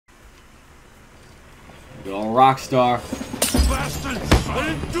Good old Rockstar.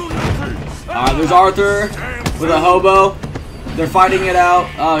 Alright, there's Arthur with a hobo. They're fighting it out.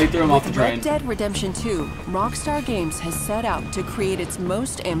 Oh, he threw him off the train. Red Dead Redemption 2, Rockstar Games has set out to create its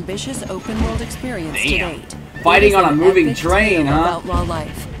most ambitious open-world experience to date. Fighting on a moving train, huh? Outlaw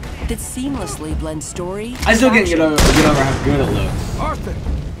life that seamlessly blends story. I still can't get over how good it looks. Arthur,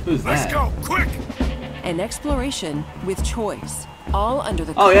 Who's that? let's go, quick! And exploration with choice, all under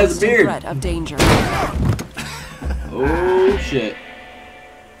the Oh, he has a constant beard. threat of danger. Oh shit.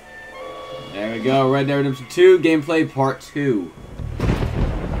 There we go. Red Dead Redemption 2 gameplay part 2.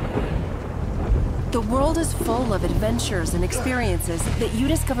 The world is full of adventures and experiences that you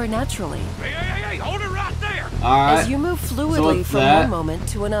discover naturally Hey, hold it right there! Alright. as you move So fluidly what's from that? one moment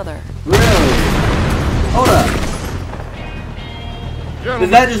to another. Really? Hold up. Does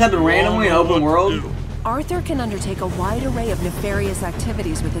that just happen randomly in open world? Arthur can undertake a wide array of nefarious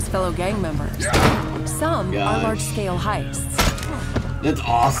activities with his fellow gang members. Some Gosh. are large-scale heists, That's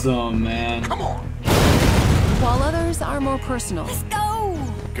awesome, man. Come on! while others are more personal.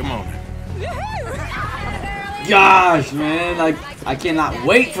 Come on. Gosh, man. I cannot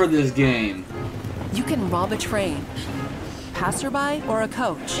wait for this game. You can rob a train, passerby, or a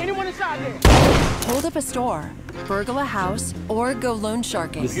coach. Anyone inside there? Hold up a store, burgle a house, or go loan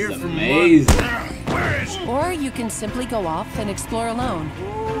sharking. This is amazing. Where is he? Or you can simply go off and explore alone,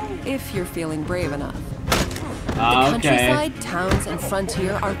 if you're feeling brave enough. The Okay. countryside, towns, and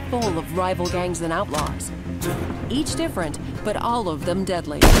frontier are full of rival gangs and outlaws. Each different, but all of them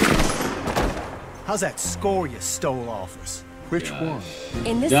deadly. How's that score you stole off us? Which one?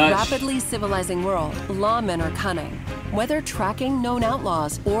 In this Dutch. rapidly civilizing world, lawmen are cunning. Whether tracking known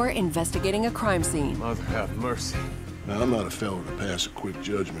outlaws or investigating a crime scene, Mother have mercy. Now, I'm not a fellow to pass a quick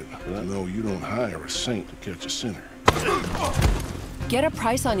judgment, but I know you don't hire a saint to catch a sinner. get a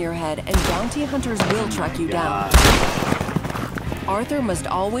price on your head and bounty hunters will track you down. Arthur must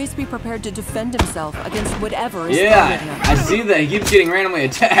always be prepared to defend himself against whatever is thrown at him. I see that. He keeps getting randomly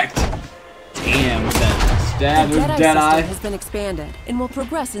attacked. Damn, with that stab. The There's Deadeye Deadeye. system has been expanded and will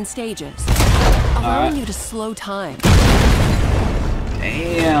progress in stages, allowing you to slow time,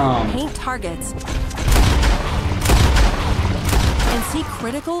 Damn. paint targets, and see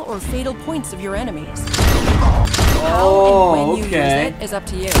critical or fatal points of your enemies. How and when you use it is up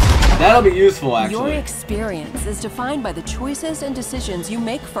to you. That'll be useful, Your actually. experience is defined by the choices and decisions you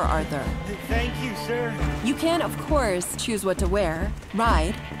make for Arthur. Thank you, sir. You can, of course, choose what to wear,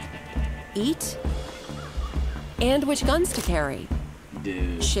 ride, eat, and which guns to carry.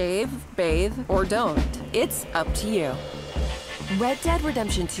 Dude. Shave, bathe, or don't. It's up to you. Red Dead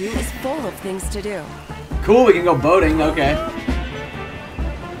Redemption 2 is full of things to do. Cool, we can go boating. Okay.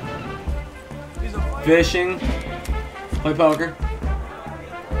 Fishing. Play poker.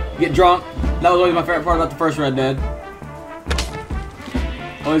 Get drunk. That was always my favorite part about the first Red Dead.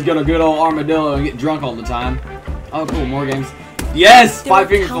 Always get a good old armadillo and get drunk all the time. Oh, cool. More games. Yes! There are Five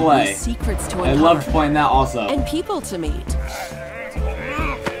Finger countless Fillet. secrets to I uncover loved playing that also. and people to meet.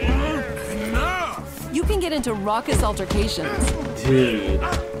 You can get into raucous altercations, Dude.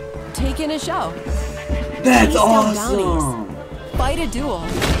 take in a show, That's chase down awesome. fight a duel,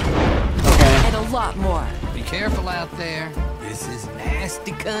 Okay. and a lot more. Be careful out there. This is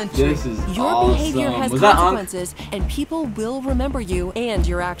nasty country. This is Your awesome. behavior has Was that Unc? consequences, and people will remember you and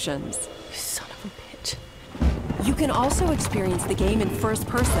your actions. Son of a bitch. You can also experience the game in first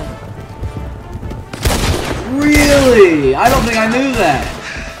person. Really? I don't think I knew that.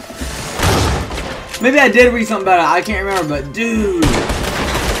 Maybe I did read something about it. I can't remember, but dude.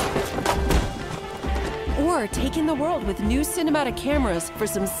 Or take in the world with new cinematic cameras for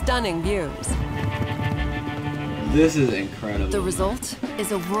some stunning views. This is incredible. The result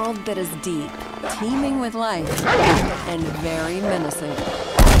is a world that is deep, teeming with life, and very menacing.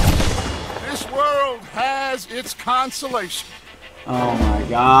 This world has its consolation. Oh my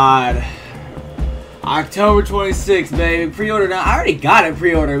god. October 26th, baby. Pre-order now. I already got it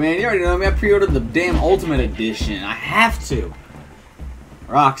pre-order, man. You already know me. I pre-ordered the damn Ultimate Edition. I have to.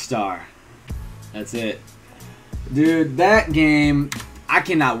 Rockstar. That's it. Dude, that game, I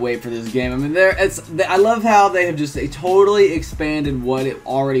cannot wait for this game. I mean, I love how they have just totally expanded what it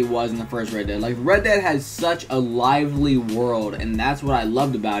already was in the first Red Dead. Like, Red Dead has such a lively world, and that's what I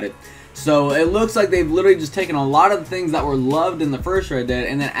loved about it. So it looks like they've literally just taken a lot of the things that were loved in the first Red Dead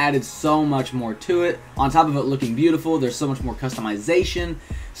and then added so much more to it. On top of it looking beautiful, there's so much more customization.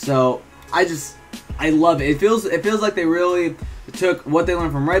 So I love it. It feels like they really took what they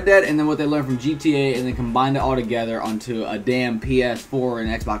learned from Red Dead and then what they learned from GTA and then combined it all together onto a damn PS4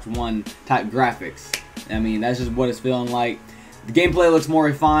 and Xbox One type graphics. I mean, that's just what it's feeling like. The gameplay looks more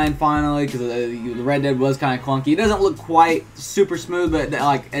refined finally because the Red Dead was kind of clunky. It doesn't look quite super smooth, but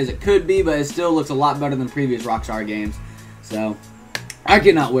like as it could be, but it still looks a lot better than previous Rockstar games. So I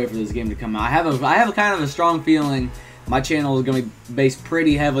cannot wait for this game to come out. I have a kind of a strong feeling my channel is going to be based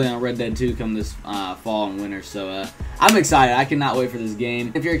pretty heavily on Red Dead 2 come this fall and winter. So I'm excited. I cannot wait for this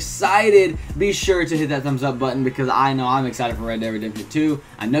game. If you're excited, be sure to hit that thumbs up button because I know I'm excited for Red Dead Redemption 2.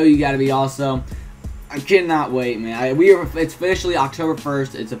 I know you got to be also. I cannot wait, man. It's officially October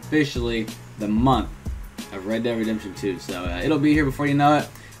 1st. It's officially the month of Red Dead Redemption 2. So it'll be here before you know it.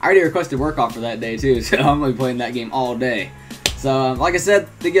 I already requested work off for that day too, so I'm going to be playing that game all day. So, like I said,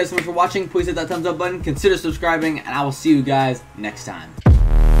 thank you guys so much for watching. Please hit that thumbs up button, consider subscribing, and I will see you guys next time.